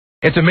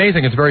It's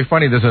amazing. It's very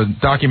funny. There's a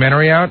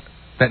documentary out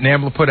that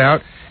NAMBLA put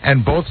out,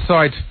 and both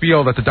sides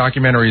feel that the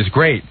documentary is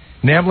great.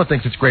 NAMBLA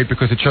thinks it's great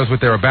because it shows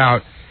what they're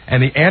about,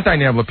 and the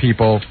anti-NAMBLA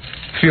people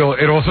feel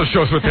it also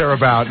shows what they're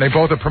about. They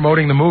both are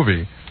promoting the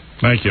movie.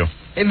 Thank you.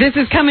 This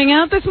is coming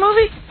out, this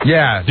movie?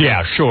 Yeah.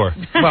 Yeah, sure.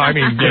 Well, I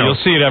mean, you'll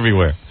see it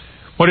everywhere.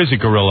 What is it,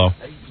 Gorillo?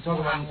 You're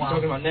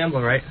talking about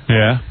NAMBLA, right?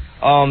 Yeah.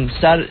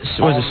 Saturday,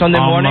 was it Sunday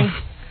morning?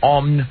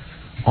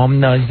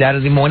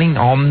 Saturday morning.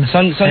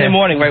 Sunday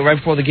morning, right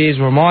before the gays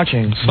were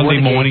marching.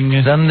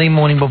 Sunday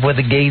morning before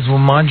the gays were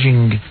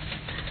marching.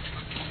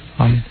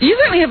 You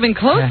certainly have been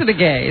close to the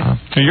gays.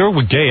 You're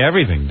with gay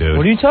everything, dude.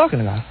 What are you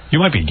talking about? You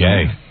might be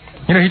gay.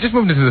 You know, he just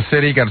moved into the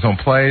city, got his own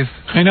place.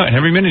 I know, and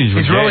every minute he's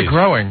with He's really gays.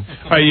 growing.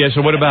 All right, yeah,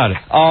 so what about it?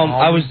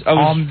 I was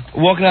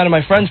walking out of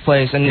my friend's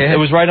place, and it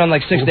was right on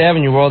like 6th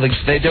Avenue where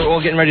they were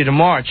all getting ready to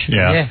march.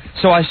 Yeah.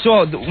 So I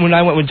saw when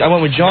I went with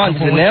John to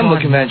the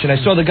NAMBLA convention.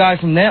 I saw the guy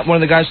from one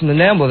of the guys from the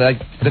NAMBLA, like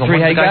the three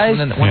head guys.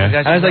 And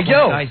I was like,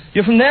 "Yo,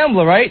 you're from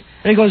NAMBLA, right?"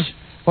 And he goes,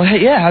 "Well, hey,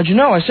 yeah, how'd you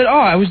know?" I said,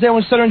 "Oh, I was there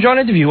when Stutter and John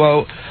interviewed you."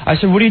 Well, I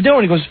said, "What are you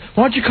doing?" He goes,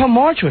 "Why don't you come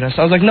march with us?"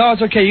 I was like, "No,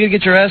 it's okay. You're going to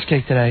get your ass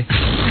kicked today."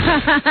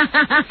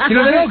 You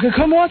know, no,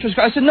 come march with us.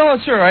 I said, "No,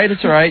 it's all right.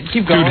 It's all right.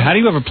 Keep going." Dude, how do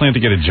you ever plan to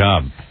get a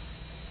job?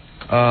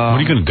 What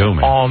are you going to do,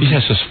 man? He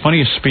has the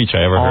funniest speech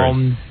I ever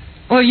heard.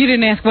 Well, you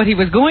didn't ask what he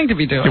was going to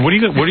be doing. Yeah,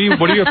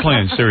 what are your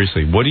plans,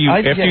 seriously? What do you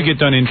after you get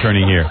done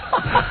interning here?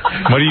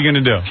 What are you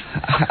going to do?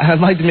 I'd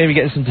like to maybe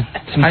get some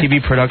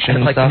TV production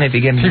and stuff.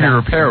 TV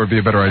repair would be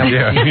a better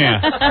idea.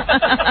 Yeah.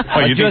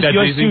 Oh, you think that's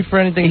easy? Suit for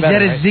anything Is better,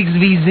 that a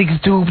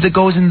 6v6 tube that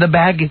goes in the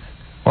bag?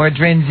 Or a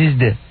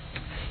transistor?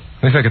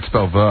 At least I could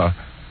spell the.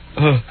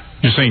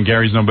 You're saying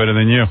Gary's no better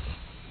than you?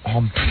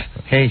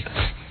 Hey.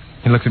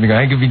 He looks at me going,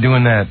 I could be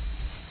doing that.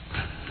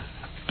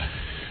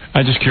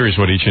 I'm just curious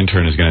what each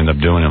intern is going to end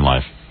up doing in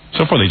life.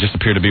 So far, they just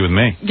appear to be with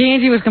me.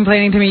 Ganji was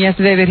complaining to me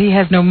yesterday that he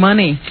has no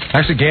money.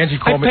 Actually, Ganji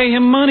called me. I pay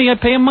him money. I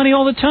pay him money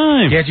all the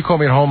time. Ganji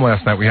called me at home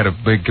last night. We had a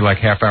big,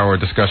 half-hour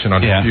discussion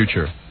on his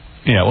future.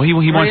 Yeah, well, he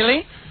wants...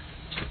 Really?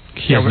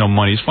 He has no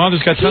money. His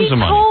father's got tons of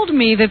money. He told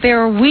me that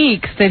there are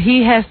weeks that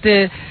he has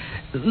to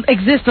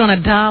exist on $1.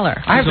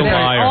 He's a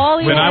liar. All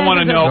he then I want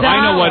to know.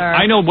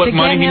 I know what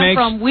money he makes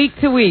from week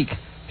to week.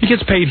 He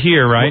gets paid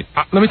here, right?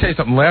 Well, let me tell you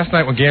something. Last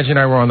night when Ganji and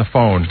I were on the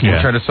phone, we were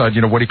trying to decide,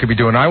 what he could be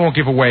doing. I won't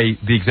give away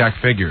the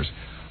exact figures.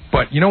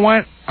 But you know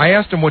what? I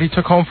asked him what he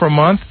took home for a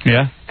month.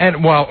 Yeah.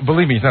 And, well,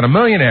 believe me, he's not a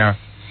millionaire.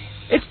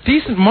 It's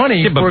decent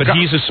money. Yeah, but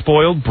he's a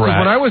spoiled brat.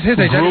 When I was his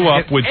age, grew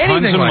up with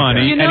tons of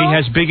money, and he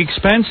has big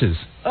expenses.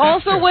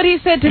 Also, what he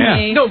said to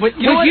me. No, but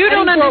you know what? You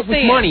don't I didn't grow up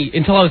understand. with money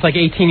until I was like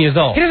 18 years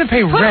old. He doesn't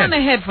pay Put rent. on the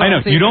headphones. I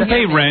know. You don't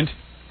pay rent.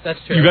 That's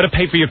true. You got to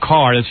pay for your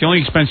car. That's the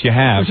only expense you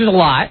have. Which is a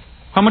lot.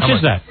 How much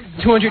is that?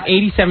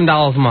 $287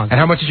 a month. And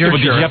how much is your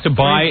insurance? Did you have to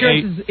buy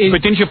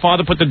but didn't your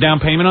father put the down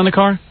payment on the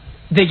car?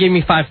 They gave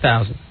me $5,000.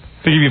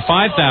 They give you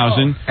 $5,000.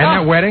 And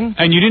that wedding?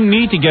 And you didn't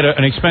need to get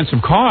an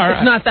expensive car.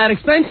 It's not that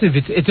expensive.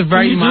 It's a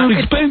very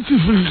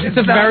expensive. It's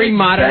a very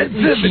moderate.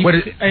 What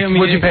did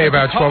you pay,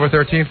 about 12 or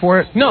 13 for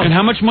it? No. And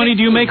how much money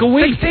do you make a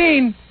week?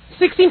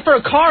 16 for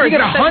a car. You get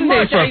a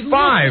Hyundai for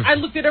 $5. I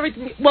looked at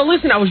everything. Well,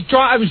 listen, I was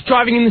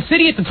driving in the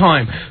city at the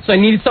time, so I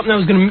needed something that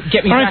was going to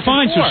get me. All right,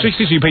 fine. So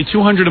 60. So you pay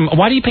 $200.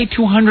 Why do you pay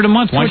 $200 a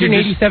month? Why don't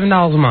you $287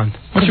 a month?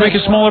 Why don't you make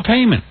a smaller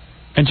payment?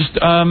 And just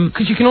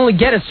because you can only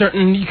get a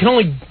certain. You can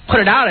only put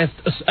it out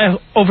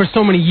over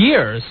so many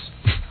years.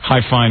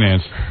 High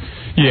finance.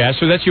 Yeah,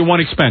 so that's your one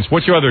expense.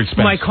 What's your other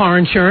expense? My car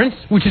insurance,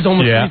 which is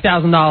almost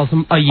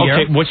 $3,000 a year.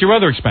 Okay, what's your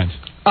other expense?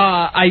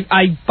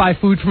 I buy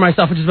food for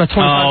myself, which is about $25.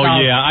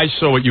 Oh, yeah, I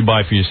saw what you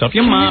buy for yourself.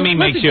 Your mommy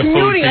makes your food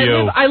for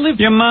you.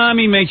 Your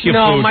mommy makes your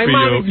food for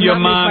you. Your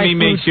mommy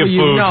makes your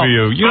food for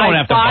you. You don't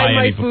have to buy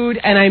any food,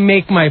 and I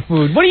make my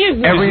food. What do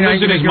you... Every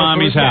night at his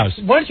mommy's house.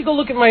 Why don't you go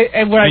look at my...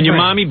 And your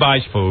mommy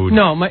buys food.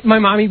 No, my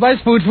mommy buys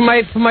food for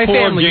my family.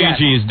 Poor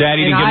Ganji, his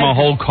daddy didn't give him a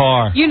whole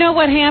car. You know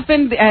what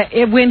happened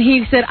when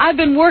he said, I've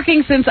been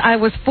working since I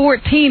was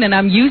 14, and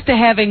I'm used to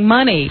having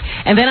money.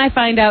 And then I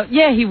find out,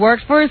 he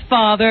works for his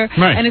father,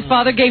 and his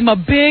father gave him a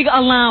big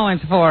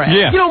allowance for it.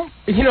 Yeah.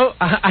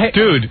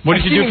 Dude, what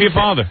did you do for your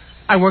father?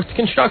 I worked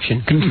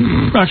construction.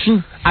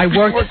 Construction? I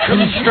worked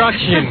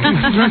construction.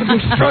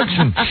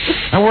 Construction.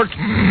 I worked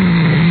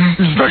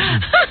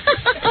construction.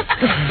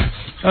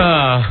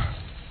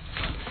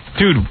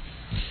 Dude,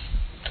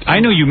 I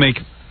know you make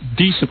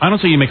decent. I don't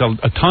say you make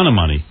a ton of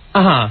money.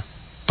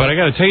 But I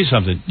got to tell you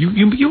something.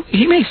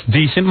 He makes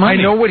decent money.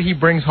 I know what he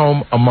brings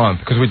home a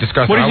month because we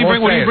discussed. What does he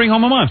bring? What do you bring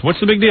home a month? What's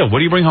the big deal? What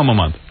do you bring home a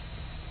month?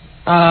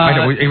 I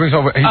know he brings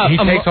home. He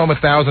takes home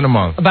 $1,000 a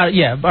month. About that.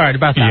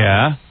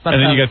 Yeah,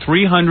 and then you got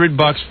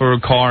 $300 for a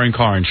car and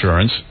car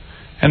insurance,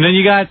 and then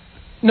you got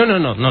no.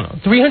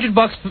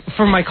 $300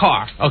 for my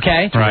car.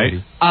 Okay.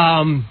 Right.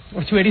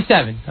 Or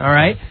 $287. All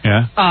right.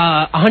 Yeah.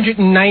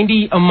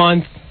 $190 a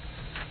month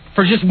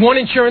for just one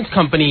insurance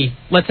company,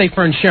 let's say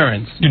for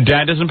insurance. Your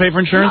dad doesn't pay for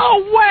insurance?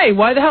 No way.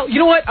 Why the hell? You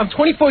know what? I'm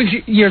 24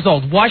 years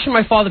old. Why should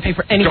my father pay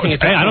for anything?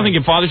 I don't think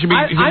your father should be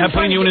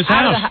putting you in his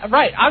house.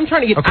 Right. I'm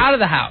trying to get out of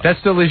the house. That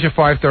still leaves you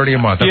 $530 a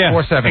month.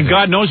 That's $470. And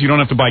God knows you don't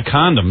have to buy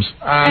condoms.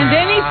 And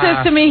then he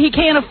says to me he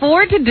can't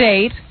afford to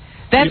date.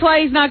 That's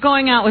why he's not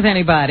going out with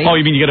anybody. Oh,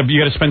 you mean you got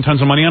to spend tons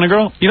of money on a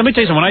girl? Let me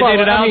tell you something. When I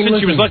dated Allison,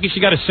 she was lucky she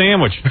got a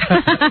sandwich.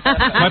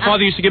 My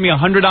father used to give me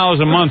 $100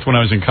 a month when I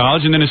was in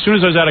college, and then as soon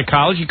as I was out of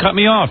college, he cut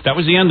me off. That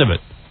was the end of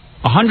it.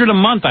 $100 a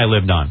month I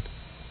lived on.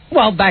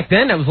 Well, back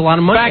then that was a lot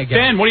of money. Back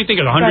then, what do you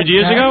think? 100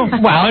 years ago?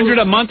 Well, $100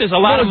 a month is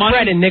a lot of money.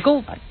 Bread and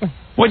nickel.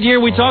 What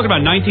year are we talking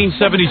about?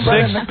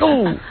 1976.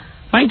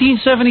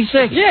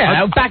 1976.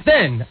 Yeah, back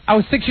then I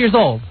was 6 years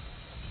old.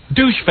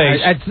 Douche face.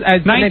 At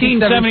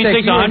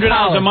 1976,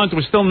 $100 a month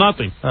was still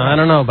nothing. I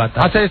don't know about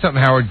that. I'll tell you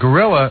something, Howard.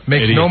 Gorilla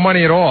makes no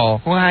money at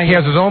all. Why? He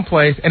has his own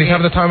place, and he's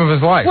having the time of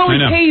his life. Well, he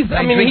pays.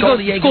 I mean, he goes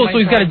to school, so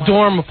he's got a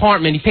dorm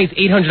apartment. He pays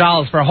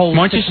 $800 for a whole.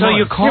 Why don't you sell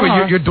your car?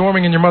 Yeah, but you're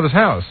dorming in your mother's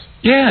house.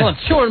 Yeah. Well,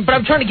 sure, but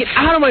I'm trying to get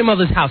out of my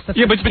mother's house. That's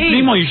but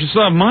meanwhile, you should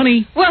still have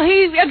money. Well,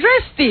 he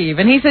addressed Steve,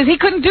 and he says he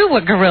couldn't do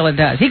what Gorilla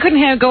does. He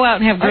couldn't go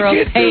out and have girls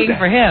paying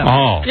for him.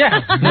 Oh.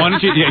 Yeah. Why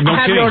don't you? No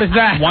I kidding. noticed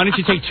that. Why don't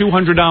you take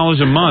 $200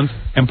 a month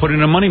and put it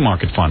in a money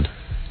market fund?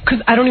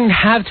 Because I don't even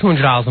have $200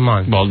 a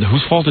month. Well,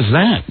 whose fault is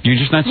that? You're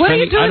just not What are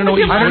spending. you doing I don't know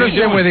what with you're I don't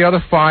understand where the other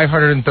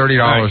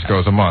 $530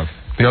 goes a month.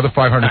 The other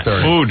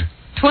 $530. Food.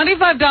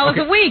 $25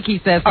 a week, he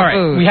says, for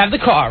food. We have the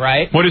car,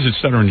 right? What is it,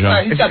 Stuttering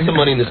John? He's got some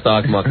money in the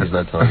stock market. He's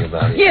not telling you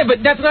about it. Yeah,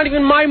 but that's not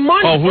even my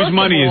money. Oh, whose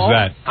money is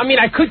that? I mean,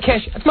 I could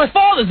cash. It's my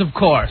father's, of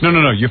course. No.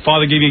 Your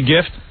father gave you a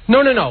gift?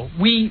 No.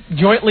 We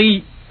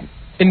jointly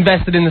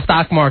invested in the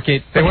stock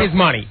market with his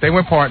money. They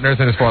were partners,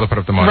 and his father put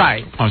up the money.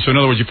 Right. Oh, so in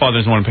other words, your father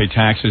doesn't want to pay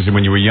taxes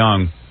when you were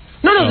young.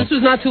 No, this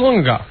was not too long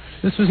ago.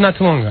 So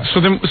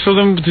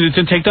then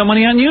to take that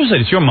money out and use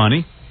it. It's your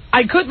money.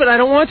 I could, but I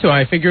don't want to.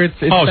 I figure it's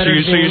so better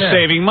you're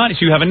saving money.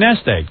 So you have a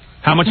nest egg.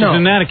 How much is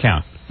in that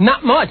account?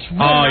 Not much.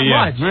 Not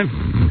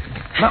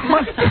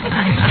much.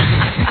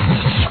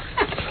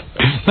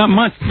 Not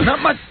much. Not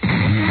much.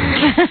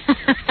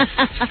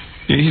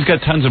 He's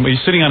got tons of money.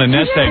 He's sitting on a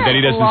nest egg that he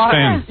doesn't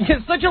spend.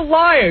 You're such a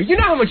liar. You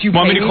know how much you pay.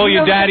 Want me to call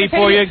your daddy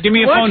for you? Give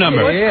me a phone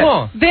number.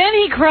 Then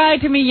he cried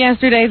to me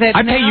yesterday that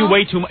I pay you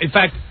way too much. In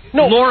fact,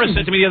 Laura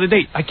said to me the other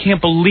day, I can't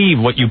believe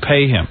what you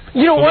pay him.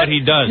 You know what? He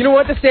does. You know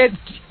what?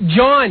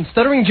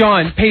 Stuttering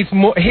John pays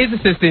his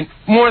assistant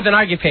more than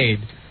I get paid.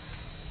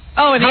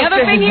 Oh, and the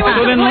other thing he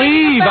was then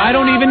leave. I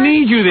don't even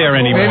need you there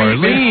anymore.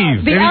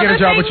 Leave. Maybe you get a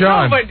job with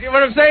John. No, but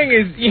what I'm saying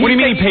is... What do you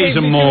mean he pays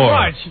him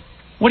more?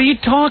 What are you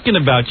talking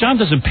about? John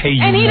doesn't pay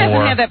you more. And he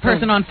doesn't have that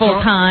person on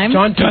full time.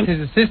 John pays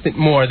his assistant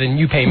more than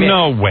you pay me.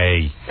 No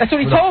way. That's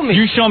what he told me.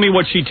 You show me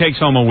what she takes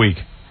home a week.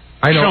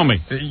 I know. Show me.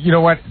 You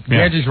know what?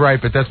 Angie's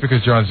right, but that's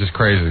because John's just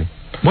crazy.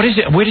 What is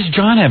it? Where does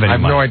John have any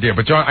money? I have no idea,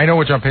 but I know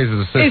what John pays his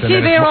assistant. Is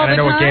he there all the time? I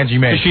know what Ganji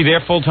makes. Is she there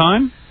full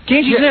time?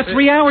 Ganji's there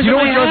 3 hours. You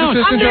know what John's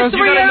assistant does?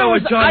 You gotta know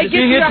what John does.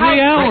 You're here 3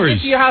 hours. I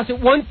get to your house at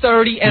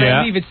 1:30 and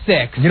I leave at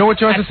 6. You know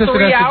what John's assistant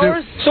has to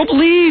do? So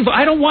leave.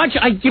 I don't watch.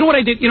 You know what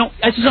I did?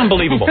 This is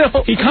unbelievable.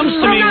 He comes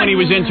to me when he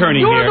was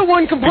interning here. You're the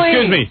one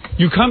complaining.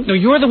 Excuse me. No,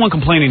 you're the one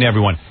complaining to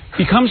everyone.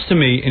 He comes to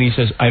me and he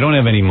says, I don't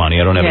have any money.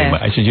 I don't have any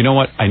money. I said, you know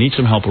what? I need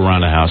some help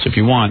around the house. If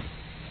you want,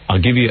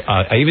 I'll give you.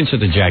 I even said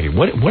to Jackie,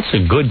 what's a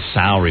good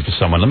salary for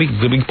someone? Let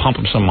me pump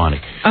him some money.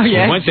 Oh,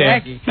 yeah, we went there.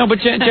 Jackie. No, but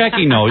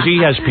Jackie knows.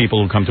 He has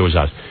people who come to his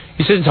house.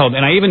 He said and told me,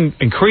 and I even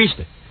increased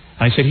it.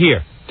 And I said,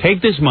 here,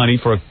 take this money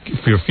for a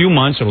few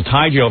months. It'll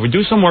tide you over.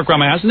 Do some work around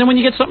my house, and then when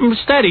you get something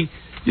steady,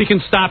 you can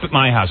stop at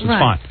my house. It's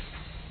fine.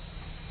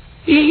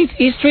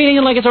 He's treating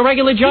it like it's a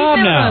regular job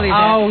now.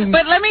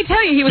 But let me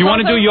tell you, he was. You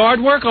want to do yard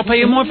work? I'll pay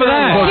you more for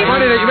that. Well, it's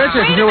funny that you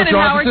mentioned it. You know what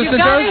John's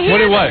assistant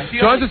does? What?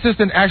 John's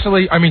assistant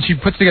actually, I mean, she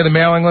puts together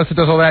mailing lists and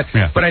does all that.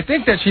 Yeah. But I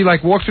think that she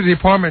walks through the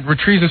apartment,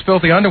 retrieves his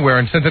filthy underwear,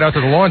 and sends it out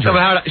to the laundry. So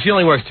she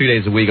only works 2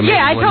 days a week.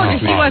 I told you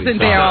she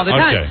wasn't there all the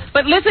time.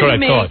 But listen to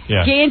me.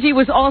 Ganji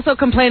was also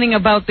complaining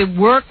about the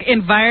work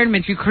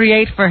environment you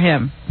create for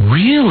him.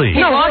 Really?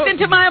 He walked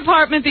into my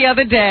apartment the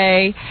other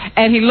day,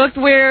 and he looked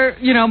where,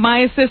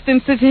 my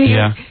assistant's sitting.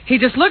 Yeah. He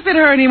just looked at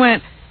her, and he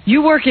went,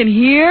 you work in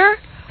here?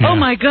 Yeah. Oh,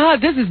 my God,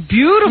 this is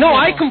beautiful. No,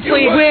 I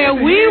complained. Where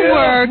we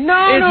work is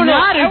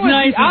not as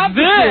nice as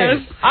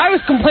this. I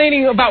was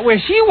complaining about where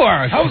she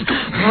works.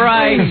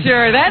 Right,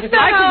 sure. That's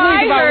not how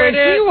I heard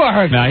it. She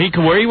works. Now,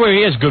 where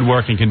he has good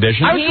working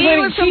conditions. I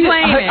was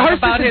complaining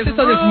about his sits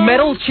on this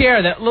metal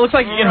chair that looks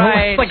like,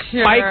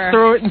 pipes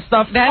through it and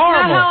stuff. That's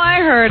not how I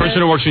heard it.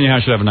 Person who works in your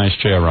house should have a nice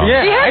chair, Rob.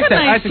 Yeah, she has a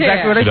nice that's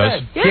exactly what I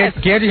said. Yes.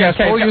 Ganji has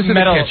full use of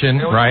the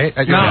kitchen, right?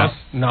 At your house.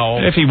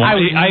 No. If he wants.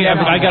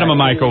 I got him a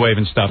microwave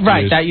and stuff.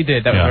 Right, that you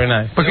did. That very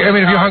nice. But, I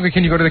mean, if you're hungry,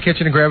 can you go to the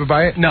kitchen and grab a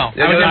bite? No.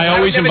 I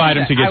always invite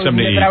him to get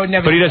something to eat.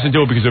 But he doesn't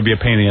do it because it would be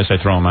a pain in the ass.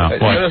 I throw him out.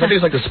 I think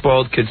it's like the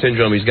spoiled kid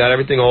syndrome. He's got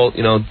everything all,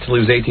 till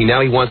he was 18.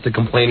 Now he wants to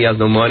complain he has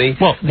no money.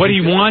 Well, what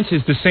he wants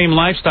is the same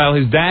lifestyle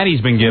his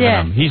daddy's been giving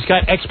him. He's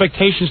got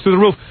expectations through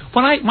the roof.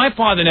 My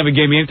father never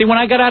gave me anything. When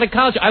I got out of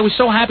college, I was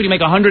so happy to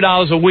make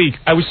 $100 a week.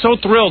 I was so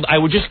thrilled. I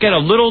would just get a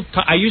little...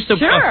 I used to...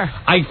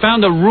 I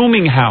found a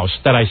rooming house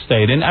that I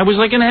stayed in. I was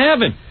like in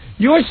heaven.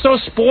 You're so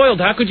spoiled.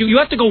 How could you? You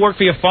have to go work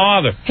for your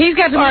father. He's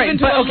got to move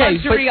into a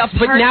luxury apartment.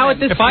 But now at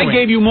this point, if I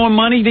gave you more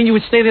money, then you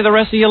would stay there the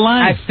rest of your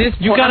life. At this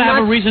point, you got to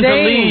have a reason to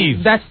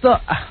leave. That's the...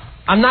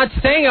 I'm not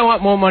saying I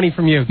want more money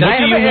from you. What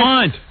do you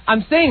want?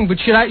 I'm saying, but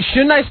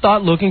shouldn't I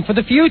start looking for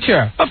the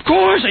future? Of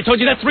course. I told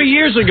you that 3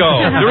 years ago.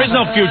 There is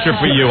no future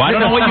for you. I don't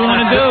know what you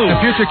want to do.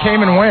 The future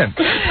came and went.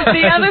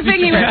 The other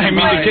thing he was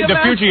the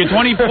future, you're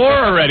 24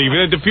 already.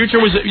 The future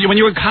was when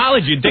you were in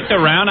college. You dicked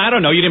around. I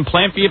don't know. You didn't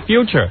plan for your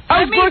future.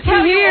 I was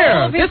working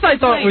here. This I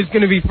thought was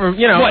going to be for,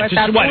 What,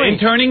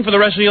 interning for the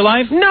rest of your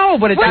life? No,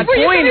 but at that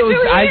point,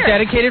 I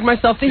dedicated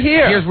myself to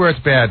here. Here's where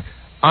it's bad.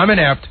 I'm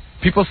inept.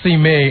 People see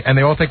me, and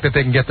they all think that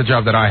they can get the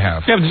job that I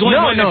have. Yeah, but there's only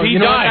one. If he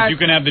dies,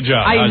 you can have the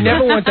job. I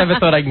never once ever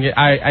thought I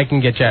can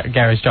get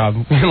Gary's job.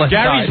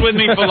 Gary's with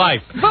me for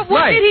life. But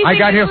what did he think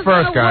I got here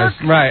first, guys.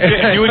 Right.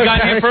 If you had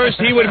gotten here first,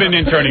 he would have been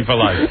interning for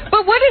life.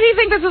 But what did he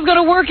think this was going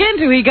to work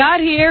into? He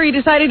got here. He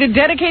decided to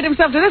dedicate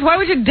himself to this.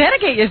 Why would you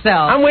dedicate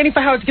yourself? I'm waiting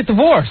for Howard to get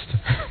divorced.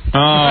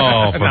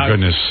 Oh, for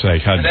goodness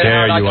sake. How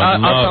dare you.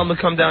 I'll tell him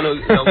to come down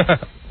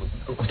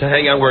to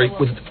hang out where he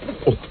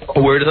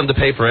doesn't have to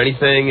pay for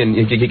anything, and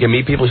he can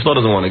meet people. He still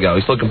doesn't want to go.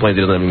 He still complains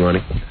he doesn't have any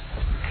money.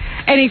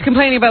 And he's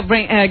complaining about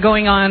going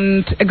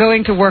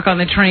to work on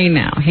the train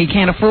now. He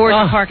can't afford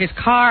to park his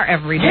car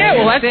every day.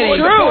 Yeah, well, that's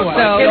true.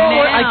 So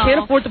I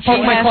can't afford to park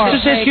my car.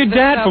 Just ask your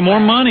dad for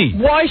more money.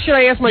 Why should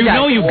I ask my dad? You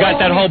know you've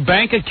got that whole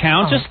bank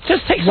account.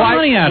 Just take some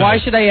money out of it. Why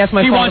should I ask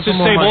my father for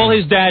more money? He wants to save all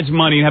his dad's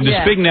money and have this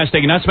big nest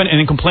egg and not spend,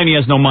 and then complain he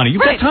has no money.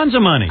 You've got tons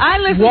of money.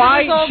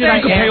 Why should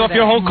I pay off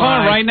your whole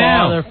car right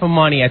now? Father for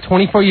money at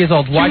 24 years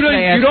old. Why should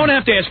I ask? You don't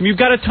have to ask him. You've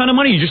got a ton of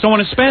money. You just don't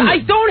want to spend it. I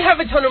don't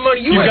have a ton of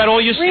money. You've got all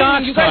your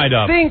stocks tied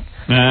up.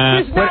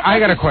 But I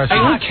got a question.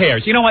 Hey, who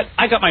cares? You know what?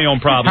 I got my own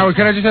problems. Howard,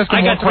 can I just ask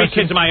him one question? I got 3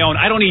 kids of my own.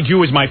 I don't need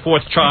you as my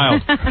 4th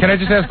child. Can I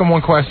just ask him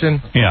one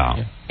question?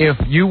 Yeah. If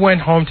you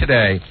went home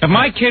today... If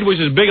my kid was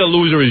as big a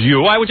loser as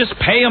you, I would just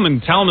pay him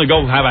and tell him to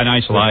go have a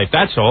nice life.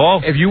 That's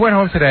all. If you went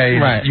home today,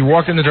 you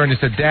walked in the door and you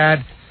said,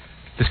 Dad,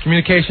 this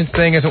communications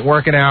thing isn't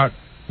working out.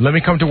 Let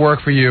me come to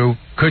work for you.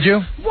 Could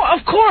you? Well,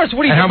 of course.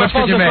 What do you think? How much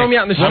did you make?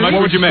 How much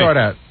would you make? Start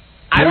at?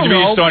 I don't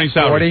know. Starting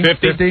salary?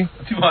 50?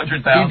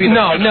 200,000.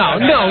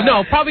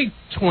 No. Probably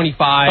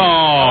 25.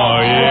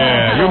 Oh,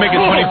 yeah. You were making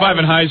 25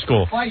 in high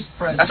school.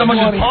 That's how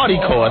much his party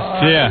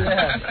cost.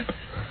 Yeah.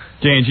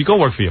 Ganji, go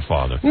work for your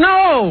father.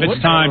 No.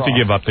 It's time to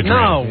give up the dream.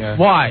 No. Yeah.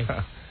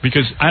 Why?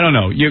 Because, I don't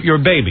know, you're a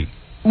baby.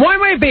 Why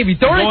am I a baby?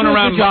 Don't I do a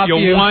good job for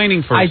you? You're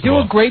whining first. I do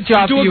a great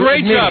job for you. You do a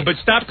great job, but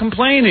stop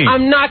complaining.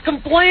 I'm not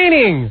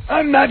complaining.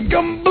 I'm not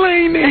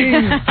complaining.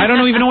 I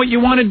don't even know what you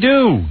want to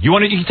do. He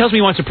tells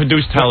me he wants to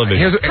produce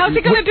television. How's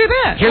he going to do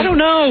that? I don't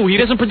know. He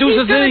doesn't produce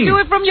a thing. He's going to do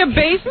it from your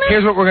basement?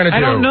 Here's what we're going to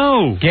do. I don't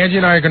know. Ganji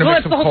and I are going to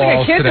make some calls today.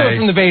 I can't do it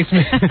from the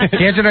basement.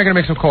 Ganji and I are going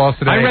to make some calls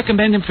today. I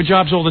recommend him for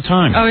jobs all the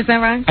time. Oh, is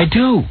that right? I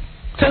do.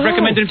 I've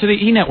recommended him to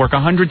the E-Network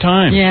 100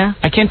 times. Yeah.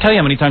 I can't tell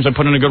you how many times I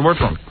put in a good word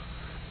for him.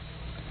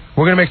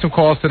 We're going to make some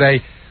calls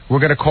today. We're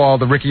going to call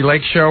the Ricky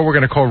Lake Show. We're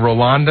going to call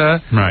Rolanda.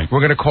 Right.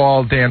 We're going to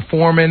call Dan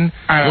Foreman.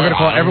 We're going to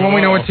call everyone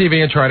we know on TV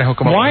and try to hook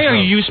them up. Why are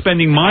you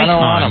spending my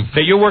time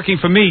that you're working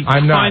for me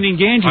finding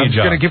Ganji a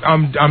job?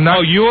 I'm not.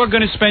 Oh, you're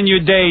going to spend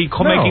your day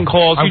making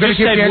calls. You just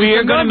said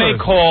we're going to make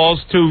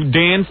calls to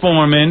Dan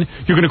Foreman.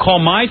 You're going to call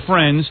my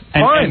friends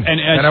and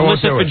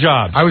solicit for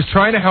jobs. I was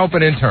trying to help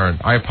an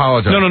intern. I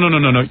apologize. No.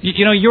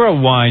 You know, you're a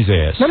wise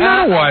ass. I'm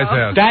not a wise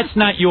ass. That's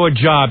not your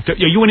job. Are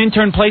you an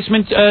intern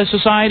placement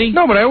society?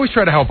 No, but I always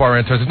try to help our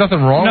interns. There's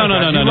nothing wrong with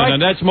that.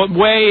 No. That's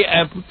way...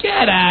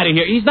 get out of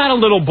here. He's not a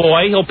little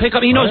boy. He'll pick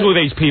up... He knows who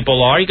these people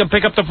are. He can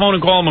pick up the phone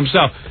and call them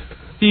himself.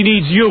 He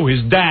needs you,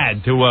 his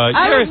dad, to...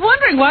 I was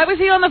wondering, why was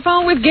he on the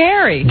phone with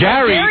Gary?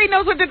 Gary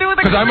knows what to do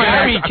with the computer.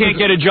 Gary can't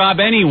get a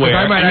job anywhere.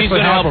 I might actually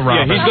help him,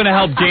 Robin. He's going to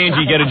help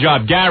Ganji get a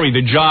job. Gary,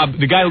 the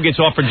guy who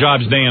gets offered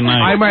jobs day and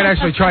night. I might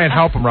actually try and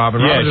help him, Robin.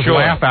 Just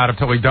laugh at him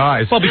till he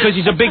dies. Well, because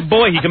he's a big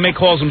boy. He can make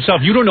calls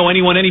himself. You don't know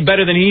anyone any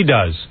better than he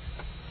does.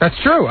 That's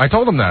true. I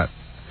told him that.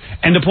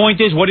 And the point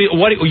is,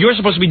 you're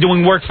supposed to be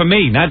doing work for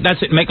me.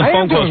 That's it, making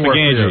phone calls for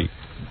Ganji.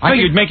 No,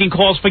 you're making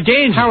calls for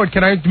Ganji. Howard,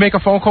 can I make a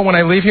phone call when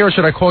I leave here, or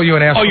should I call you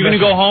and ask? Oh, you're going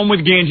to go home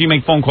with Ganji and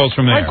make phone calls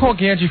from there? I'd call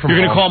Ganji from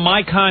You're going to call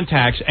my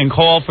contacts and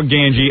call for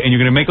Ganji, and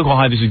you're going to make a call.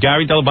 Hi, this is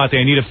Gary Delabate.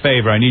 I need a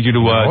favor. I need you to...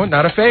 No,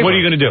 not a favor. What are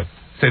you going to do?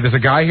 Say, there's a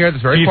guy here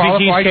that's very qualified.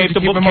 Do you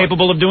think he's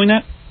capable of doing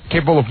that?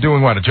 Capable of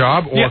doing what, a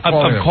job? Or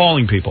of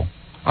calling people.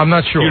 I'm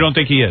not sure. You don't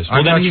think he is?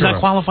 Well, then he's not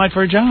qualified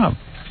for a job.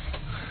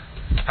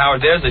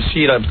 Howard, there's a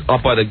sheet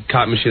up by the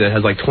cotton machine that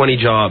has like 20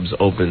 jobs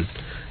open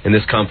in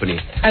this company.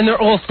 And they're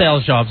all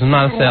sales jobs. I'm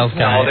not a sales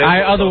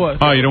guy.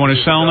 Oh, you don't want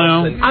to sell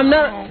now? I'm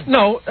not.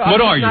 No.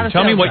 What are you?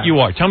 Tell me what you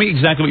are. Tell me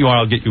exactly what you are.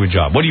 I'll get you a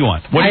job. What do you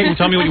want?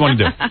 Tell me what you want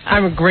to do.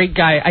 I'm a great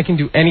guy. I can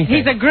do anything.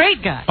 He's a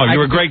great guy. Oh,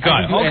 you're a great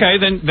guy. Okay,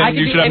 then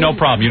you should have no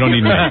problem. You don't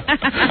need me.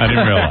 I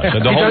didn't realize.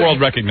 The whole world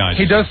recognizes.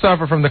 He does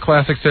suffer from the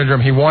classic syndrome.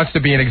 He wants to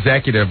be an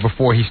executive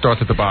before he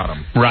starts at the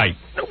bottom. Right.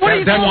 What do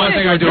you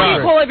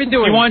call I've been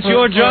doing? He wants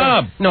your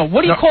job. No,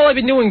 what do you call I've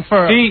been doing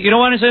for... See, you don't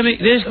want to say me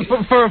this...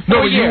 For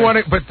 4 years. You want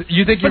it, but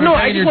you think you're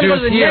paying your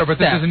dues here, but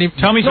this isn't even...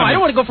 Tell me something. No, I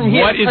don't want to go from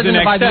here. What is the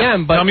next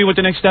step? Tell me what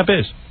the next step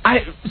is.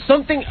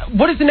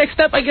 What is the next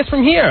step, I guess,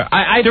 from here?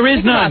 There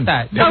is none.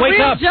 A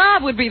real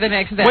job would be the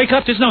next step. Wake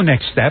up. There's no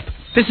next step.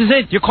 This is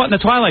it. You're caught in the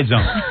Twilight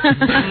Zone.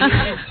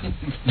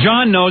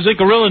 John knows it.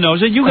 Gorilla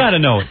knows it. You got to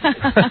know it.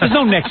 There's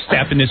no next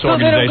step in this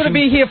organization. They're going to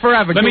be here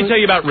forever. Let me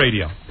tell you about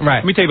radio.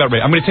 Right. Let me tell you about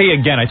radio. I'm going to tell you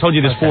again. I told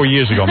you this 4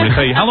 years ago. I'm going to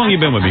tell you. How long have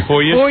you been with me? 4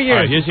 years? 4 years.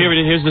 All right,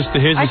 here's the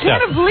step. I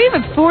can't believe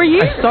it's 4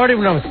 years. I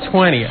started when I was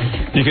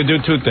 20. You can do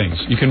two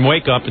things. You can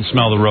wake up and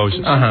smell the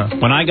roses.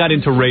 When I got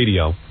into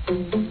radio,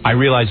 I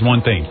realized one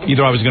thing.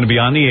 Either I was going to be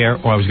on the air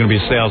or I was going to be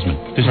a salesman.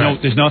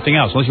 There's nothing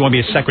else. Unless you want to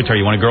be a secretary.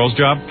 You want a girl's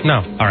job?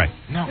 No. All right.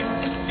 No.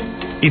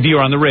 Either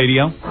you're on the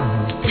radio.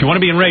 If you want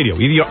to be in radio,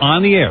 either you're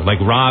on the air, like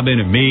Robin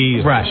and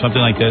me, or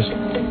something like this,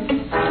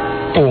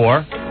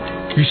 or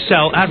you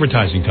sell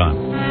advertising time.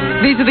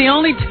 These are the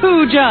only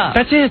two jobs.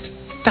 That's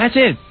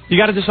it. You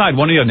got to decide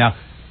one or the other. Now,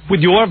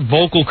 with your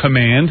vocal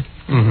command,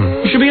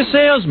 you should be a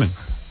salesman.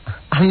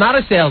 I'm not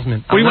a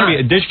salesman. What do you want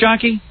to be, a disc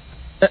jockey?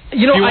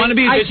 You know, do you want to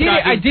be a disc jockey?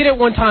 I did it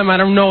one time. I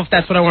don't know if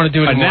that's what I want to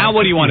do anymore. Now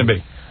what do you want to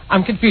be?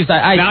 I'm confused.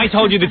 Now I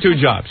told you the two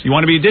jobs. You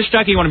want to be a disc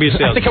jockey, you want to be a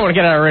salesman? I think I want to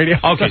get out of radio.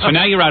 Okay, so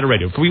now you're out of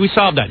radio. We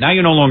solved that. Now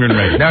you're no longer in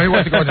radio. Now he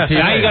wants to go into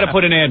TV. Now you got to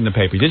put an ad in the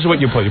paper. This is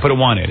what you put. You put a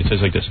want ad. It says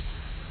like this.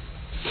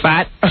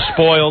 Fat,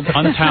 spoiled,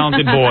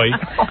 untalented boy.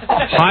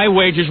 High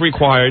wages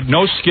required.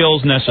 No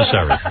skills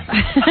necessary.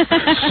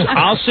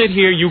 I'll sit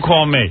here. You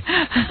call me.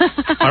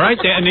 All right?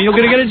 And then you're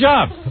going to get a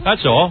job.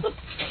 That's all.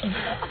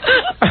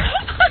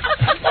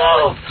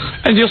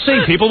 And you'll see.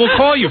 People will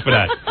call you for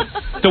that.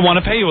 They'll want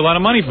to pay you a lot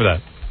of money for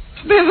that.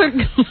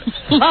 There's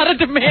a lot of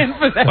demand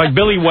for that. Like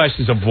Billy West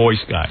is a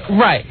voice guy.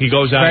 Right. He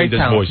goes out and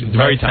does voices.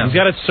 Very talented. He's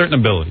got a certain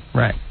ability.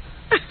 Right.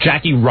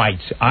 Jackie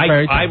writes.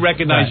 I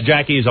recognize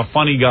Jackie as a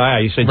funny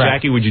guy. I said,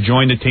 Jackie, would you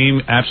join the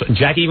team? Absolutely.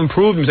 Jackie even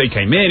proved him. He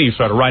came in. He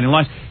started writing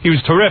lines. He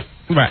was terrific.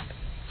 Right.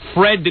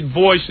 Fred did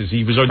voices.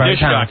 He was a disc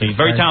jockey.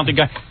 Very talented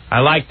guy. I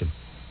liked him.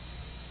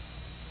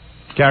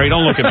 Gary,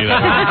 don't look at me that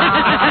way.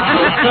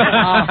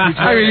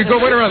 I mean, you go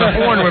in around the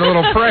horn with a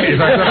little praise.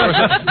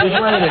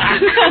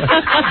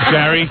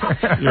 Gary,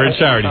 you're a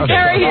charity.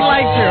 Gary, he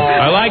liked you.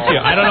 I liked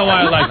you. I don't know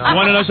why I liked you. You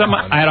want to know something?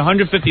 I had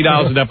 $150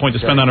 at that point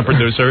to spend on a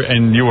producer,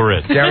 and you were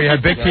it. Gary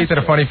had big teeth and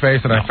a funny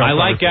face, and I felt... I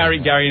like Gary.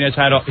 Gary knows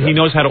how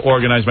to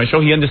organize my show.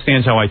 He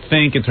understands how I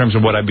think in terms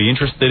of what I'd be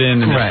interested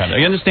in. And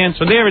you understand?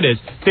 So there it is.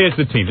 There's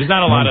the team. There's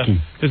not a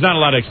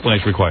lot of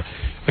explanation required.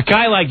 A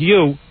guy like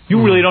you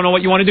really don't know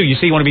what you want to do. You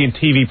say you want to be in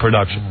TV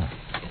production.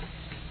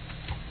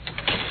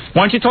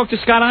 Why don't you talk to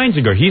Scott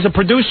Einziger? He's a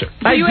producer.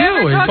 I do.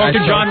 Talk to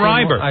John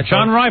Reiber.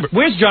 John Reiber.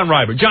 Where's John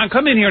Reiber? John,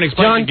 come in here and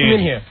explain the game. John, come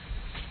in here.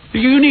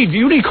 You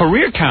need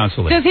career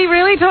counseling. Does he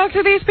really talk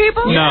to these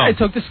people? No. Yeah, I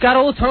talk to Scott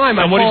all the time.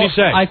 And what does he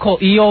say? I call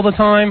E all the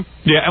time.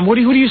 Yeah, and who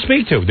do you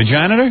speak to? The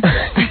janitor?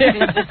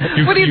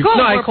 What do you call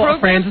her? No, I call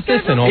Fran's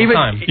assistant all the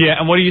time. Yeah,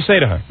 and what do you say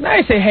to her?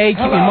 I say, hey,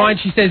 keep in mind,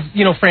 she says,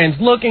 Fran's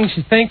looking,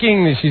 she's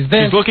thinking, she's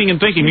this. She's looking and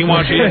thinking.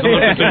 Meanwhile, she has to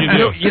look at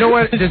you. You know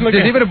what? There's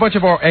even a bunch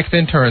of our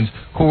ex-interns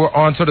who are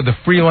on sort of the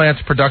freelance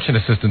production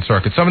assistant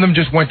circuit. Some of them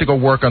just went to go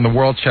work on the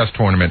World Chess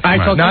Tournament. I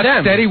talk to them.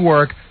 Not steady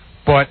work,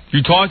 but...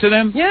 You talk to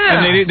them? Yeah.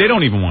 And they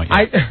don't even want you.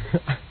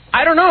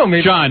 I don't know.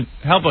 Maybe. John,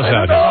 help us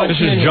out here. This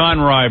is John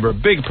Reiber,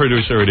 big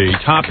producer at E,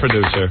 top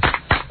producer,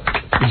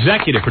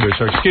 executive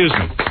producer. Excuse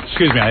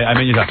me. I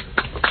mean,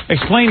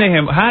 explain to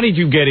him, how did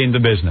you get into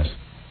business?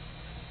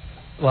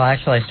 Well,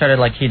 actually, I started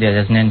like he did,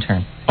 as an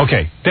intern.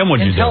 Okay, then what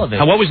did you do?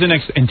 Television. What was the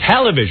next? In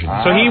television.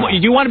 So do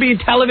you want to be in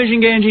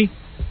television, Ganji?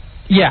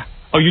 Yeah.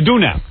 Oh, you do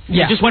now?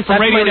 Yeah. You just went from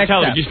radio to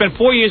television. You spent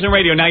 4 years in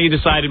radio. Now you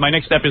decided my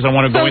next step is I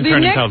want to go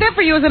intern in television. So the next step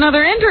for you is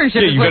another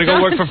internship. Yeah, you got to go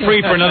work for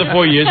free for another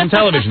 4 years in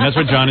television. That's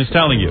what John is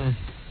telling you.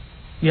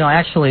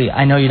 Actually,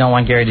 I know you don't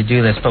want Gary to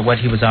do this, but what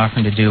he was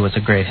offering to do was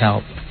a great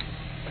help.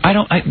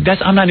 I'm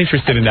not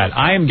interested in that.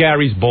 I am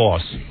Gary's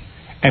boss,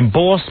 and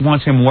boss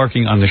wants him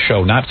working on the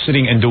show, not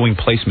sitting and doing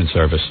placement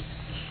service.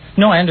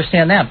 No, I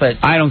understand that,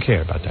 but... I don't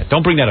care about that.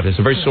 Don't bring that up. It's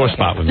a very sore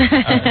spot with me.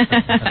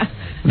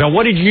 Now,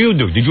 what did you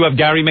do? Did you have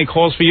Gary make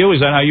calls for you?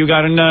 Is that how you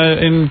got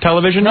in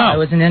television? No, I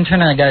was an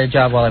intern, and I got a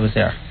job while I was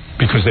there.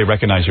 Because they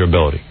recognize your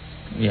ability?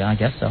 Yeah, I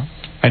guess so.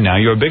 And now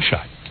you're a big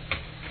shot.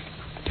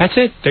 That's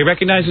it. They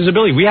recognize his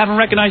ability. We haven't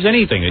recognized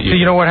anything at you. So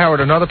you know what,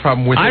 Howard? Another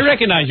problem with I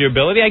recognize your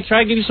ability. I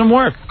try to give you some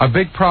work. A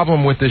big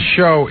problem with this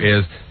show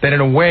is that, in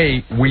a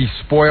way, we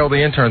spoil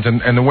the interns.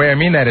 And the way I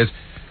mean that is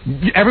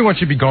everyone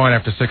should be gone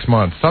after 6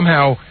 months.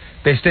 Somehow...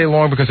 They stay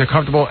long because they're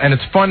comfortable, and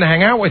it's fun to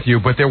hang out with you,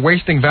 but they're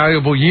wasting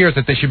valuable years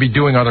that they should be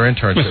doing other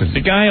internships. Listen,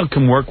 the guy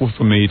can work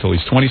for me till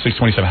he's 26,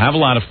 27, have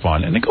a lot of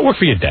fun, and then go work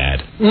for your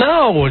dad.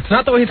 No, it's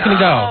not the way it's going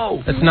to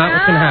go. That's not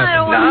what's going to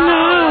happen. No,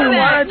 I don't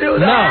want to do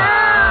that. No,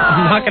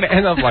 I'm not going to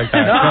end up like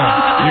that. No.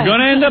 You're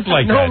going to end up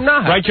like that. No, I'm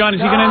not. Right, John? Is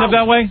he going to end up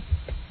that way?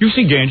 You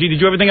see Ganji. Did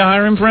you ever think of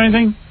hiring him for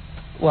anything?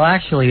 Well,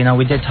 actually,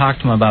 we did talk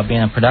to him about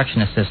being a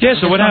production assistant. Yeah,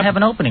 so we what don't happened? have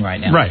an opening right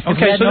now. Right.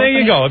 Okay, so there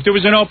you go. If there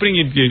was an opening,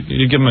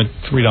 you'd give him a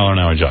 $3 an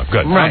hour job.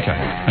 Good. Right.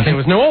 Okay. There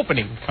was no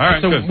opening. All right,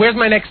 so good. where's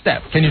my next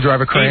step? Can you drive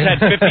a crane? He's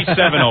had 57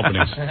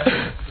 openings.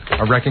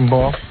 A wrecking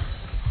ball?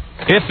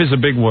 If is a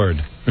big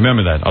word.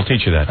 Remember that. I'll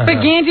teach you that.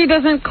 But Ganji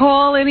doesn't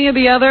call any of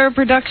the other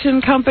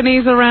production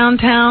companies around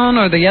town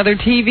or the other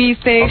TV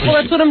stations. Well,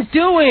 that's what I'm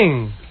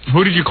doing.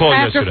 Who did you call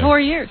After yesterday? 4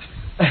 years.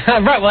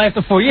 Right, well,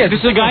 after 4 years. This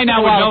is a guy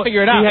now with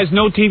figure it out. he has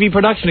no TV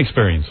production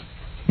experience.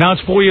 Now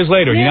it's 4 years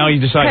later. Yeah. Now he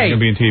decides he's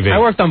going to be in TV. I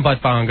worked on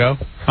Butt Bongo.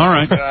 All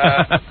right.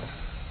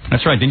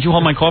 That's right. Didn't you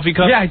hold my coffee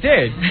cup? Yeah, I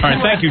did. All right,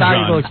 thank you,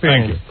 Valuable John.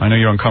 experience. Thank you. I know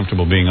you're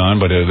uncomfortable being on,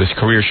 but this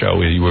career show,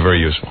 you were very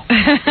useful.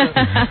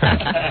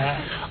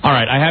 All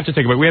right, I have to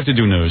take a break. We have to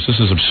do news. This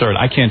is absurd.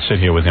 I can't sit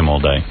here with him all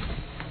day.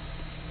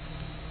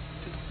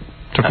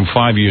 Took him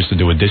 5 years to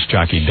do a disc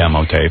jockey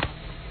demo tape.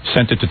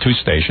 Sent it to 2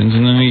 stations,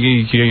 and then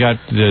he got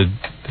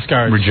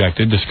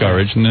rejected,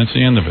 discouraged, and that's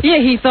the end of it. Yeah,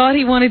 he thought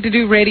he wanted to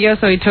do radio,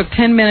 so he took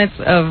 10 minutes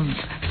of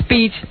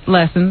speech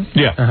lessons.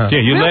 Yeah, yeah.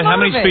 You Real how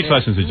many speech motivated.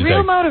 lessons did you Real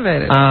take?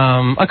 motivated.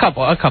 A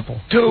couple.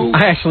 2.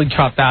 I actually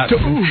dropped out. 2.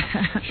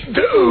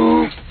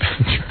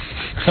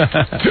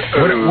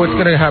 What's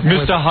going to happen?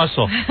 Mr.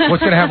 Hustle.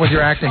 What's going to happen with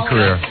your acting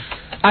career?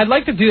 I'd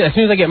like to do that. As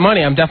soon as I get money,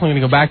 I'm definitely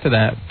going to go back to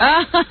that.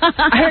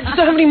 I just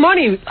don't have any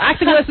money.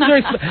 Acting lessons are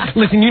expensive.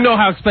 Listen, you know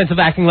how expensive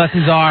acting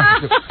lessons are.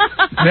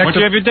 Why don't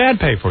you have your dad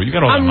pay for it? You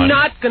got all that money. I'm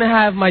not going to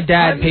have my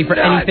dad pay for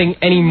anything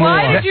anymore.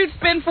 Why did you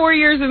spend 4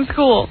 years in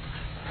school?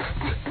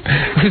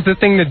 It's the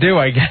thing to do,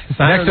 I guess.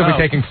 Next he'll be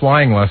taking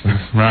flying lessons.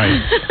 Right.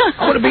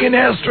 I want to be an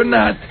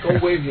astronaut.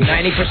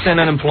 90%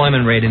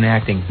 unemployment rate in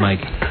acting,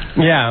 Mike.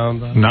 Yeah.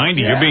 90.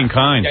 You're being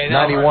kind.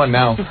 91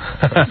 now.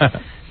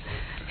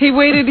 He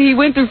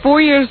went through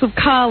 4 years of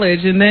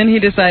college, and then he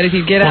decided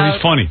he'd get out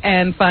he's funny.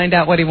 and find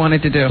out what he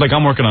wanted to do. Like,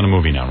 I'm working on a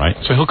movie now, right?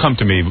 So he'll come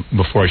to me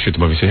before I shoot the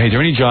movie and say, hey, are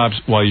there any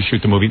jobs while you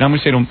shoot the movie? And I'm going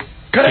to say to him,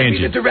 Could I be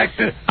Ganji, the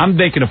director? I'm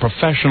making a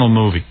professional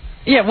movie.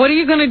 Yeah, what are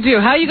you going to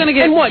do? How are you going to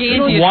get Ganji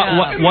a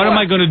job? What am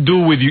I going to do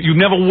with you? You've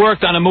never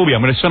worked on a movie.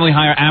 I'm going to suddenly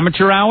hire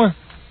amateur hour?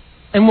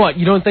 And what?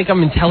 You don't think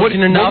I'm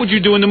intelligent enough? What would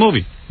you do in the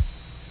movie?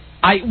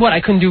 I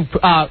couldn't do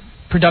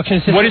production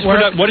assistant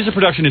What does a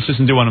production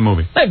assistant do on a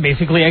movie?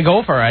 Basically, a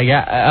gopher.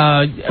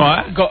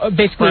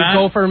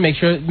 Gopher. Make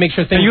sure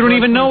things. And you don't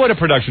even know what a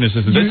production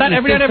assistant is. Not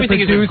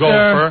everything is a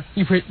gopher.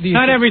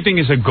 Not everything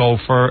is a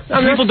gopher.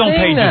 People don't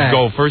pay just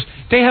gophers.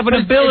 They have an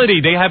ability.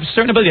 They have a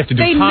certain ability. They have to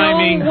do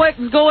timing. They know what's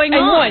going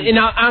on. What? And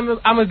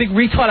I'm a big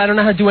retard. I don't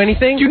know how to do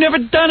anything. You've never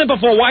done it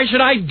before. Why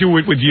should I do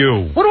it with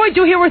you? What do I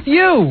do here with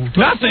you?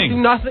 Nothing.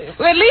 Do nothing.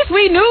 Well, at least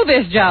we knew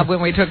this job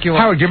when we took you on.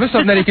 Howard, give us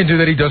something that he can do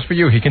that he does for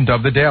you. He can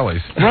dub the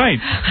dailies. Right.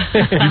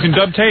 You can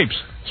dub tapes.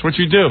 That's what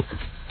you do.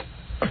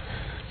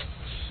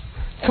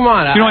 Come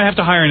on. You know I have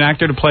to hire an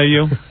actor to play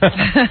you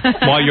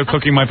while you're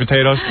cooking my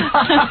potatoes.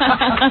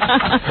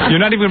 You're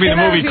not even going to be in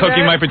the movie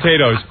cooking my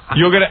potatoes.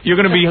 You're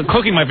gonna be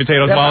cooking my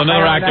potatoes while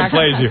another actor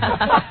plays you.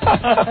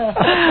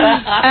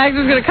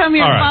 Actor's going to come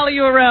here and follow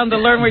you around to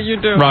learn what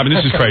you do. Robin,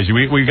 this is crazy.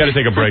 We got to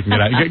take a break and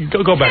get out.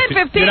 Go back.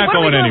 10:15. You're not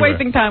what going are we doing anywhere.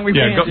 wasting time? We're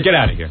Get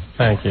out of here.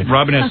 Thank you.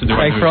 Robin has to do it.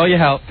 Thanks for all your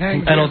help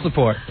and all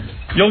support.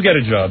 You'll get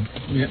a job.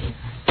 Yeah.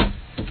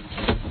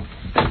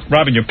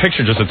 Robin, your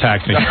picture just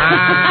attacked me.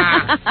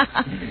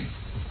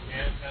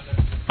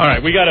 All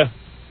right, we gotta.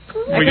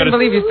 I can't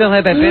believe you still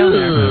had that down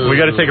there. We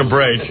gotta take a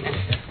break,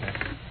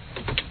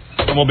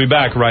 and we'll be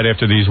back right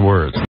after these words.